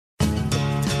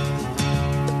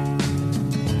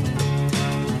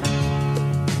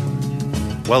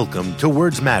Welcome to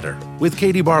Words Matter with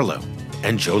Katie Barlow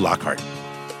and Joe Lockhart.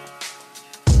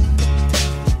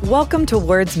 Welcome to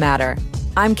Words Matter.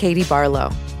 I'm Katie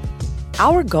Barlow.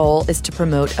 Our goal is to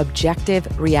promote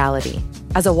objective reality.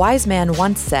 As a wise man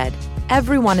once said,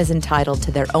 everyone is entitled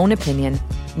to their own opinion,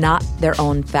 not their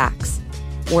own facts.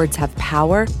 Words have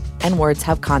power, and words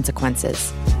have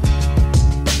consequences.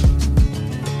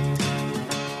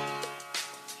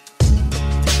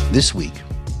 This week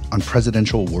on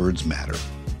Presidential Words Matter,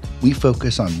 we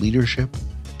focus on leadership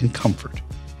and comfort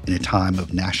in a time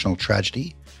of national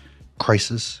tragedy,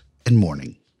 crisis, and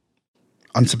mourning.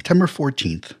 On September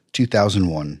 14th,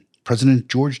 2001, President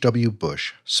George W.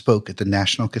 Bush spoke at the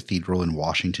National Cathedral in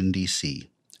Washington, D.C.,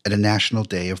 at a National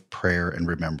Day of Prayer and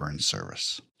Remembrance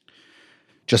service.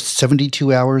 Just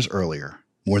 72 hours earlier,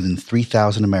 more than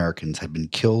 3,000 Americans had been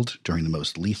killed during the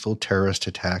most lethal terrorist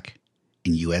attack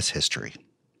in U.S. history.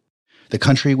 The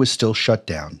country was still shut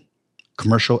down.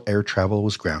 Commercial air travel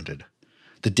was grounded.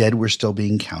 The dead were still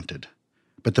being counted.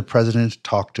 But the president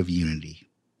talked of unity.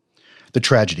 The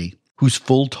tragedy, whose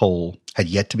full toll had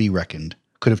yet to be reckoned,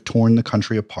 could have torn the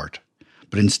country apart,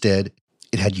 but instead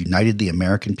it had united the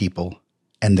American people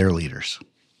and their leaders.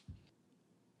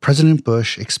 President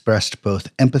Bush expressed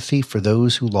both empathy for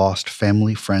those who lost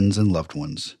family, friends, and loved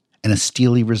ones, and a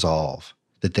steely resolve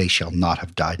that they shall not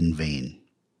have died in vain.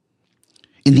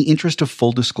 In the interest of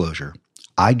full disclosure,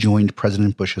 I joined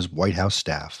President Bush's White House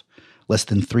staff less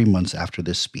than 3 months after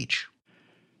this speech.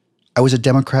 I was a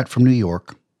Democrat from New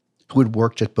York who had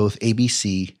worked at both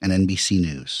ABC and NBC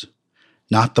News,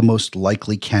 not the most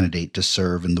likely candidate to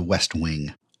serve in the West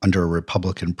Wing under a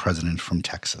Republican president from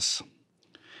Texas.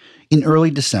 In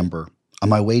early December, on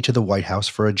my way to the White House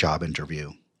for a job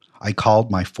interview, I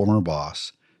called my former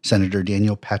boss, Senator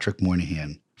Daniel Patrick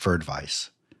Moynihan, for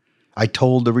advice. I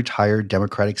told the retired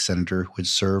Democratic senator who had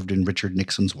served in Richard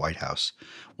Nixon's White House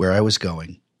where I was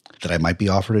going, that I might be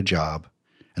offered a job,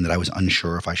 and that I was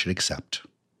unsure if I should accept.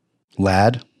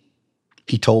 "Lad,"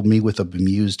 he told me with a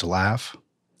bemused laugh,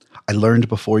 "I learned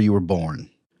before you were born.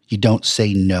 You don't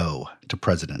say no to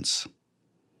presidents."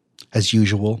 As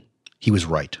usual, he was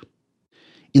right.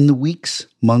 In the weeks,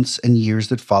 months, and years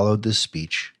that followed this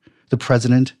speech, the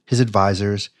president, his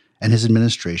advisors, and his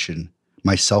administration,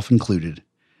 myself included,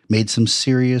 made some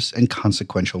serious and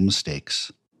consequential mistakes.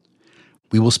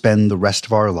 We will spend the rest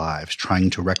of our lives trying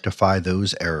to rectify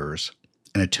those errors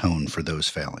and atone for those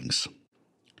failings.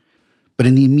 But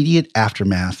in the immediate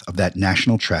aftermath of that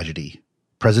national tragedy,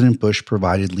 President Bush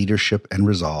provided leadership and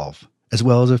resolve, as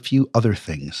well as a few other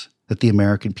things that the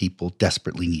American people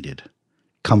desperately needed: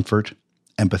 comfort,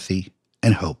 empathy,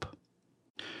 and hope.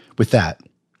 With that,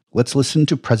 let's listen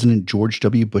to President George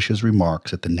W. Bush's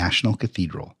remarks at the National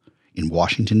Cathedral in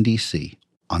Washington, D.C.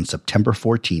 on September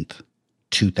 14th,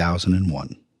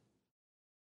 2001.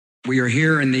 We are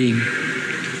here in the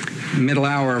middle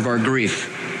hour of our grief.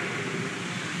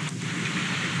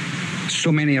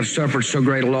 So many have suffered so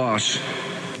great a loss,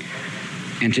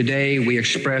 and today we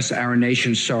express our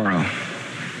nation's sorrow.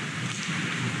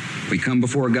 We come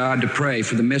before God to pray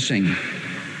for the missing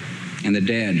and the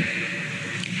dead,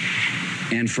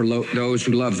 and for those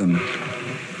who love them.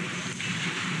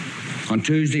 On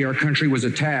Tuesday, our country was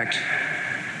attacked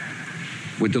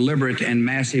with deliberate and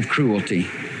massive cruelty.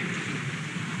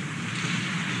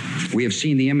 We have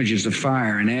seen the images of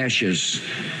fire and ashes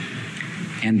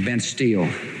and bent steel.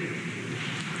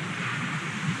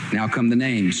 Now come the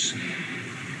names,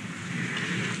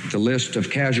 the list of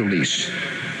casualties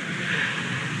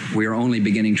we are only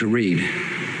beginning to read.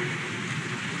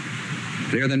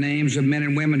 They are the names of men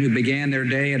and women who began their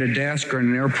day at a desk or in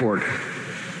an airport,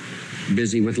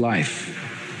 busy with life.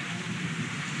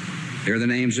 They're the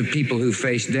names of people who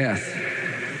faced death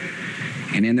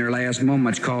and in their last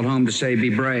moments called home to say, "Be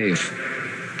brave,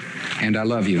 and I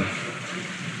love you."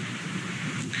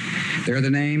 They're the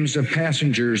names of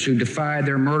passengers who defied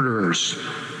their murderers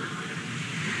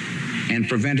and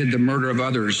prevented the murder of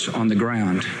others on the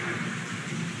ground.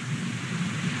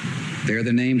 They're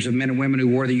the names of men and women who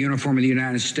wore the uniform of the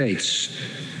United States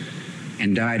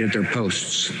and died at their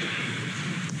posts.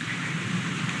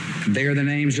 They are the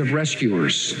names of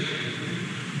rescuers,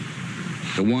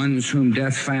 the ones whom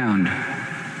death found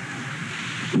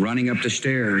running up the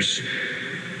stairs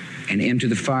and into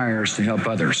the fires to help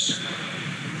others.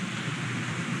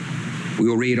 We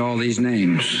will read all these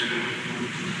names.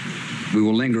 We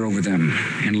will linger over them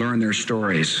and learn their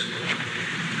stories,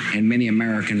 and many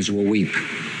Americans will weep.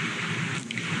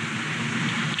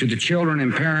 To the children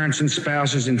and parents and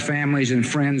spouses and families and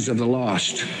friends of the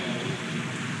lost,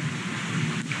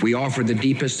 we offer the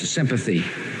deepest sympathy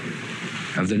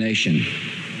of the nation.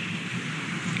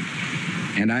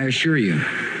 And I assure you,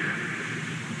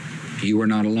 you are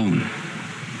not alone.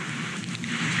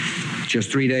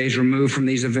 Just 3 days removed from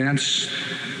these events,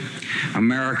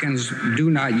 Americans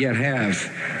do not yet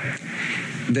have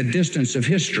the distance of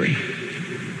history.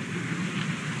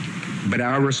 But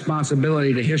our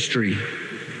responsibility to history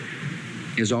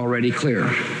is already clear: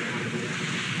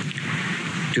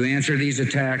 to answer these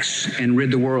attacks and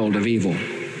rid the world of evil.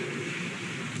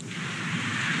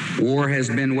 War has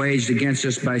been waged against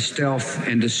us by stealth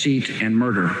and deceit and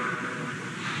murder.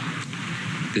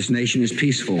 This nation is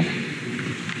peaceful,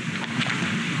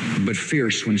 but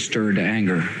fierce when stirred to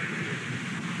anger.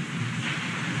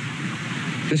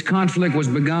 This conflict was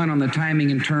begun on the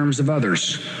timing and terms of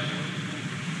others.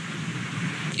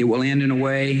 It will end in a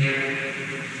way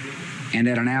and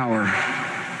at an hour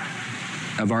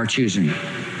of our choosing.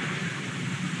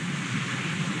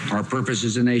 Our purpose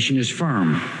as a nation is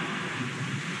firm,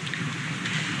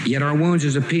 yet our wounds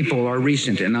as a people are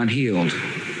recent and unhealed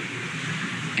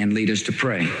and lead us to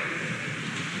pray.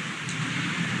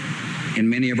 In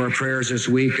many of our prayers this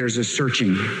week, there's a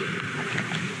searching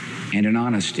and an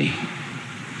honesty.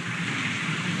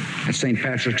 At St.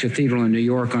 Patrick's Cathedral in New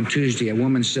York on Tuesday, a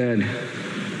woman said,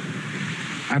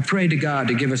 "I prayed to God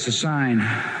to give us a sign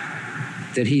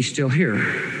that He's still here."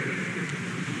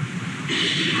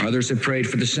 Others have prayed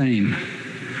for the same,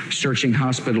 searching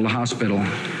hospital to hospital,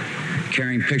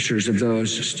 carrying pictures of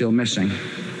those still missing.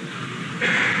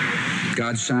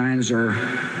 God's signs are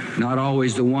not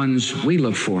always the ones we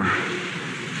look for.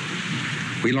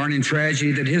 We learn in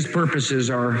tragedy that His purposes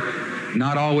are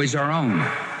not always our own.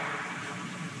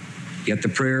 Yet the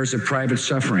prayers of private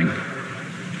suffering,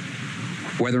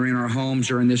 whether in our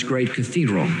homes or in this great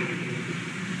cathedral,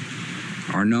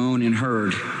 are known and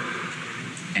heard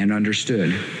and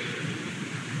understood.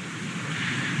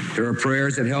 There are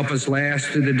prayers that help us last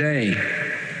through the day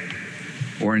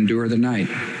or endure the night.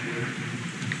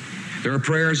 There are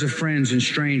prayers of friends and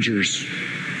strangers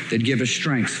that give us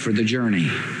strength for the journey.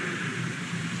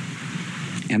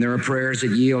 And there are prayers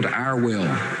that yield our will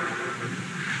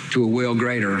to a will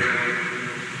greater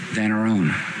than our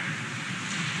own.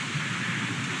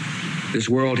 This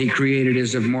world He created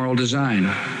is of moral design.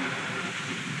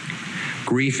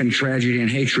 Grief and tragedy and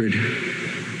hatred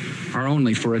are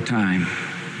only for a time.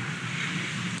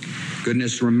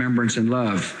 Goodness, remembrance, and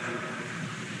love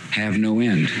have no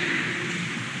end.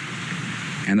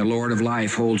 And the Lord of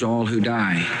life holds all who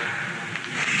die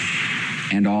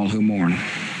and all who mourn.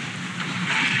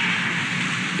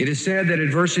 It is said that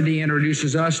adversity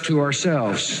introduces us to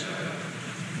ourselves.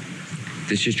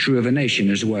 This is true of a nation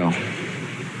as well.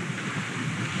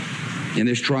 In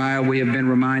this trial, we have been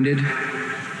reminded,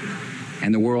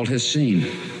 and the world has seen,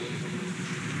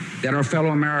 that our fellow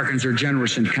Americans are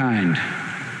generous and kind,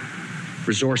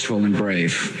 resourceful and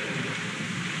brave.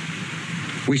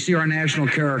 We see our national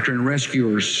character in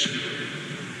rescuers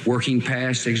working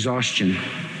past exhaustion,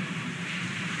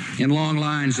 in long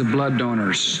lines of blood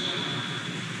donors,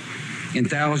 in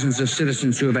thousands of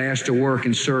citizens who have asked to work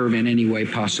and serve in any way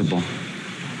possible.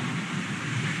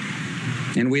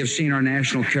 And we have seen our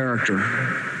national character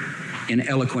in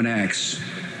eloquent acts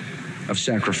of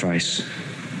sacrifice.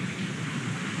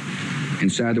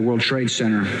 Inside the World Trade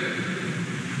Center,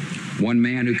 one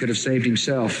man who could have saved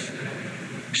himself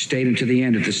stayed until the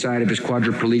end at the side of his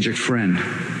quadriplegic friend.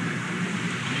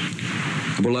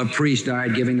 A beloved priest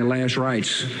died giving the last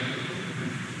rites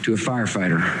to a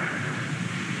firefighter.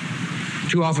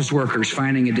 Two office workers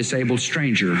finding a disabled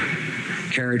stranger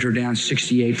carried her down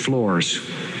 68 floors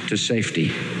to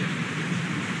safety.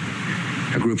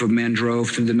 A group of men drove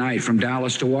through the night from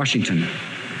Dallas to Washington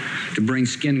to bring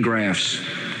skin grafts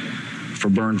for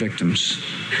burn victims.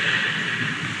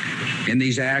 In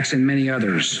these acts and many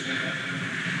others,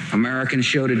 Americans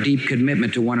showed a deep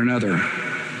commitment to one another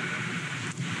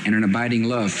and an abiding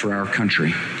love for our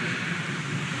country.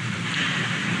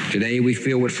 Today we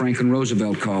feel what Franklin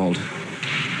Roosevelt called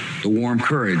the warm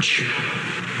courage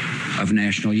of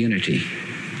national unity.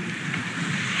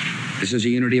 This is a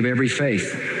unity of every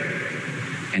faith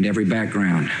and every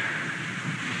background.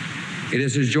 It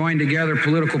has joined together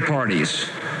political parties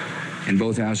in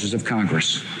both houses of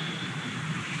Congress.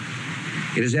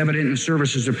 It is evident in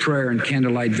services of prayer and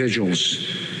candlelight vigils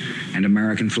and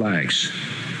American flags,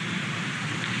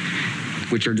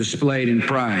 which are displayed in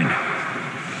pride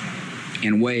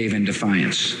and wave in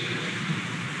defiance.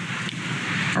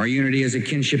 Our unity is a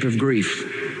kinship of grief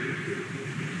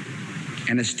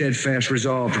and a steadfast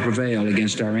resolve to prevail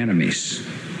against our enemies.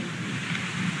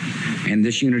 And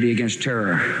this unity against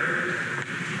terror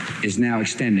is now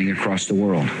extending across the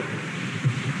world.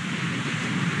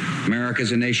 America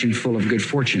is a nation full of good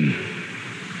fortune,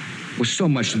 with so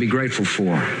much to be grateful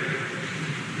for.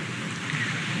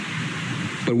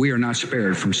 But we are not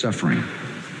spared from suffering.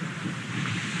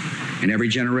 In every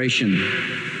generation,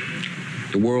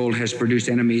 the world has produced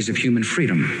enemies of human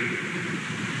freedom.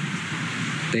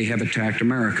 They have attacked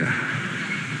America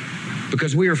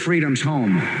because we are freedom's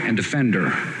home and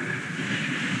defender.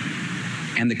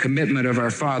 And the commitment of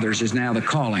our fathers is now the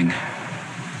calling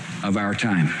of our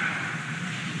time.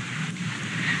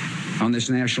 On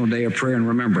this National Day of Prayer and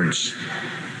Remembrance,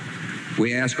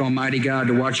 we ask Almighty God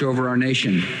to watch over our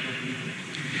nation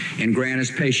and grant us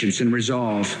patience and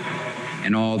resolve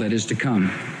in all that is to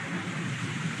come.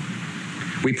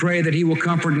 We pray that He will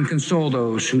comfort and console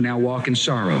those who now walk in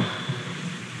sorrow.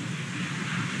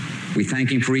 We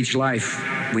thank Him for each life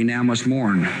we now must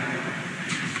mourn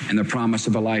and the promise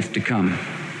of a life to come.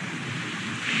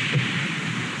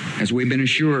 As we've been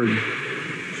assured,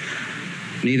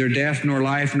 neither death, nor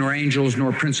life, nor angels,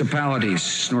 nor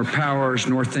principalities, nor powers,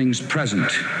 nor things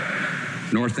present,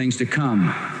 nor things to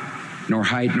come, nor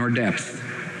height, nor depth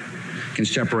can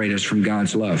separate us from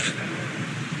God's love.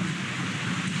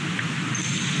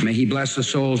 May He bless the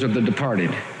souls of the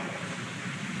departed.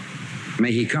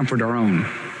 May He comfort our own.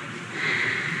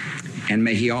 And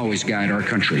may He always guide our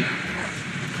country.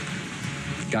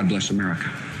 God bless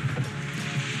America.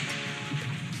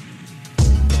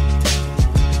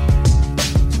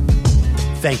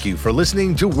 Thank you for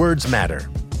listening to Words Matter.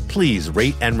 Please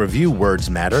rate and review Words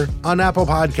Matter on Apple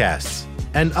Podcasts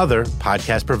and other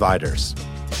podcast providers.